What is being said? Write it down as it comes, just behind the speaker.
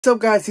What's up,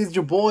 guys? It's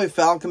your boy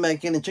Falcon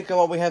back in, and check out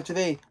what we have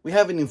today. We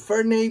have an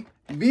Infernape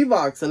V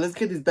box, so let's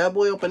get this bad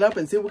boy open up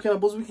and see what kind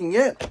of boosts we can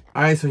get.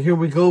 Alright, so here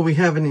we go. We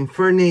have an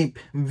Infernape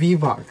V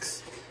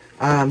box.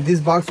 This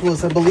box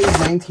was, I believe,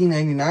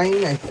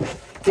 $19.99. I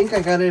think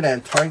I got it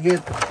at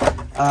Target.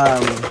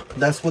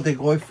 That's what they're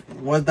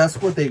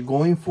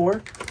going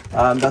for.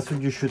 That's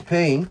what you should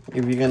pay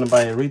if you're gonna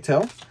buy a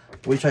retail,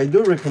 which I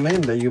do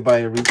recommend that you buy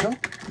a retail.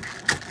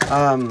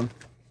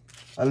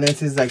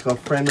 Unless it's like a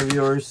friend of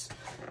yours,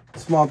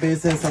 small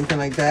business, something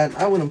like that,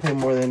 I wouldn't pay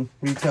more than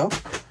retail.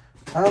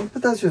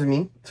 But that's just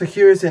me. So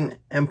here's an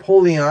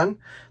Empoleon.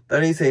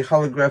 That is a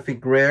holographic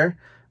rare.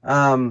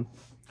 I'm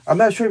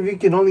not sure if you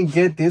can only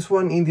get this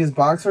one in this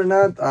box or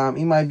not.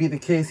 It might be the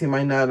case, it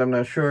might not, I'm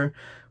not sure.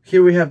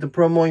 Here we have the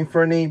promo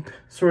Infernape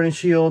Sword and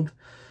Shield,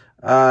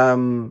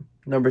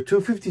 number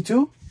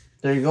 252.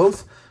 There he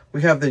goes.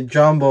 We have the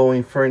Jumbo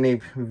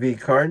Infernape V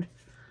card.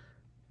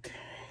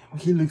 Damn,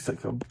 he looks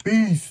like a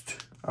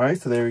beast. Alright,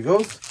 so there he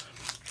goes.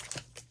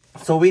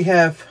 So we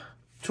have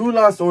 2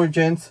 Lost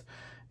Origins,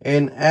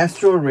 an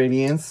Astral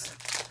Radiance,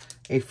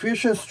 a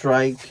Fusion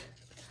Strike,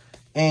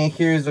 and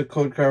here's the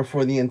code card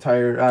for the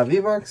entire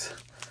V-Box.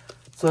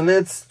 So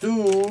let's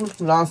do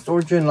Lost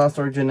Origin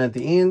at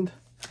the end,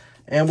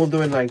 and we'll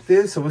do it like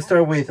this. So we'll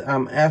start with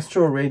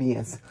Astral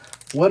Radiance.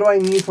 What do I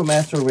need from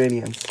Astral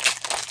Radiance?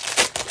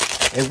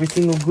 Every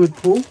single good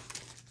pull?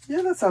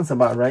 Yeah, that sounds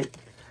about right.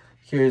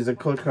 Here's the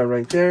code card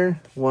right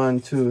there. 1,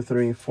 2,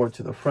 3, 4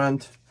 to the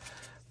front.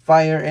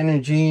 Fire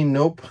Energy,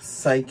 nope.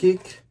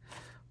 Psychic.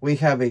 We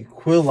have a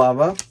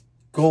Quilava,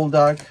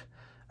 Golduck,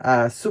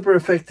 super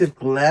effective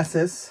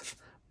Glasses,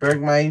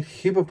 Bergmite,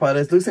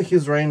 Hippopotas. Looks like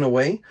he's running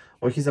away,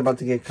 or he's about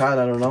to get caught,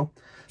 I don't know.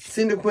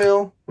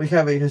 Cyndaquil. We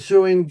have a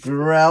Hisuian,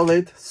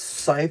 Growlithe,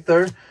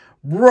 Scyther,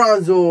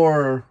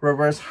 Bronzor,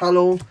 Reverse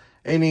Hollow,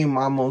 any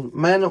Mamoswine,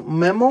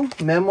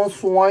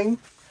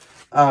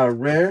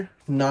 rare,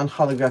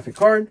 non-holographic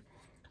card.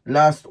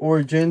 Lost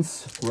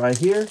Origins right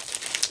here.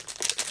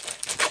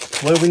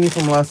 What do we need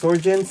from Lost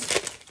Origins?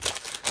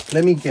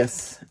 Let me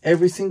guess.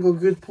 Every single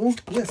good pull?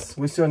 Yes.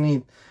 We still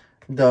need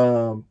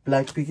the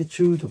Black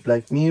Pikachu, the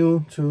Black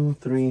Mew, 2,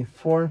 3,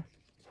 4.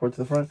 4 to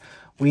the front.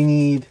 We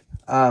need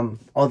all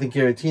the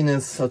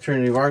Giratinas,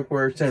 alternative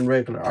artworks, and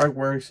regular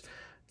artworks.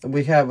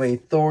 We have a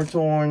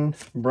Thorntorn,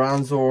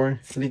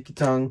 Bronzor,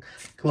 Lickitung,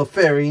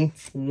 Clefairy,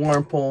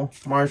 Wurmple,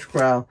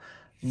 Marshcrow,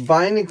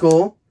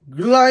 Binacle,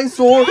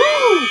 Glysaur,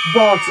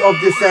 Box of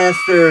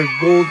Disaster,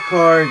 Gold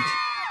card.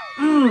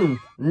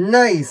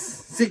 Nice.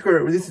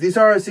 Secret. These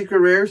are our secret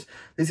rares.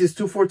 This is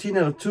 214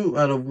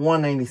 out of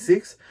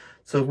 196.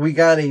 So we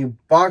got a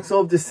Box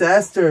of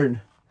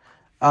Disaster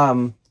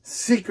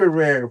secret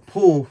rare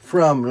pull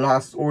from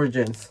Lost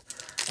Origins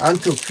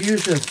onto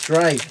Fusion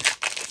Strike.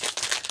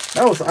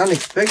 That was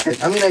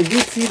unexpected. I mean, I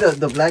did see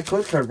the black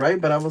code card,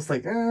 right? But I was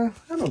like, I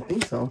don't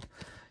think so.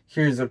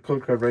 Here's a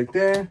code card right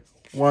there.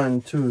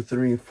 1, 2,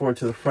 3, 4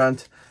 to the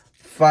front.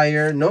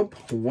 Fire. Nope.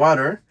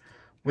 Water.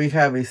 We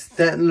have a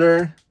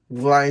Stantler,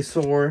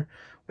 Glysaur,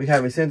 we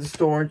have a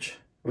Centistorch,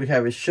 we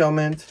have a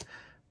Shelmet,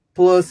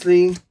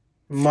 Plusly,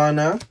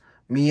 Mana,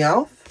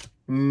 Meowth,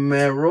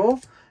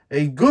 Meryl,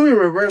 a Gumi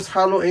Reverse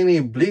Hollow, and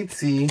a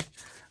Blitzy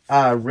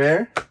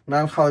rare,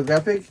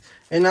 non-holographic.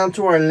 And on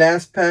to our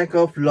last pack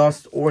of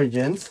Lost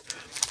Origins.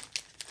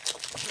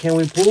 Can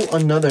we pull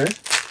another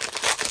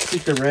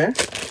secret rare?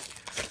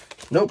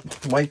 Nope,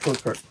 white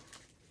code card.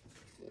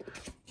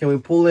 Can we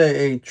pull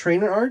a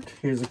trainer art?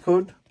 Here's a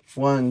code.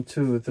 1,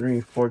 2,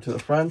 3, 4 to the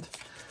front.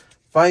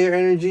 Fire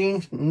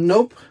Energy,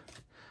 nope.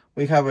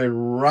 We have a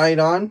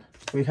Rhydon.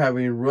 We have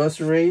a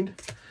Roserade.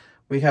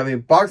 We have a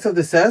Box of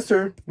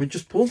Disaster. We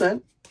just pulled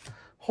that.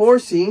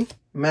 Horsey,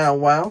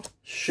 Mawile,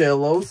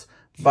 Shellos,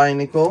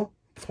 Binacle,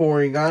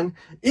 Porygon,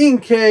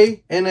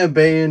 Inkay, and a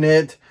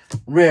Bayonet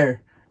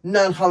rare.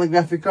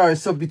 Non-holographic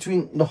cards. So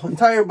between the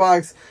entire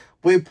box,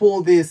 we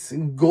pulled this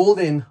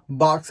golden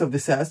Box of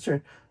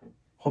Disaster.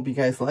 Hope you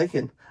guys like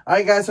it.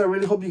 Alright, guys, I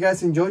really hope you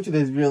guys enjoyed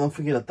today's video. Don't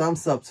forget to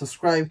thumbs up,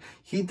 subscribe,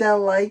 hit that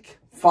like,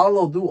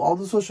 follow, do all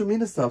the social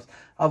media stuff.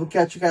 I will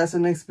catch you guys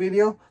in the next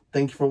video.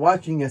 Thank you for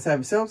watching. You guys have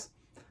yourselves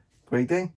a great day.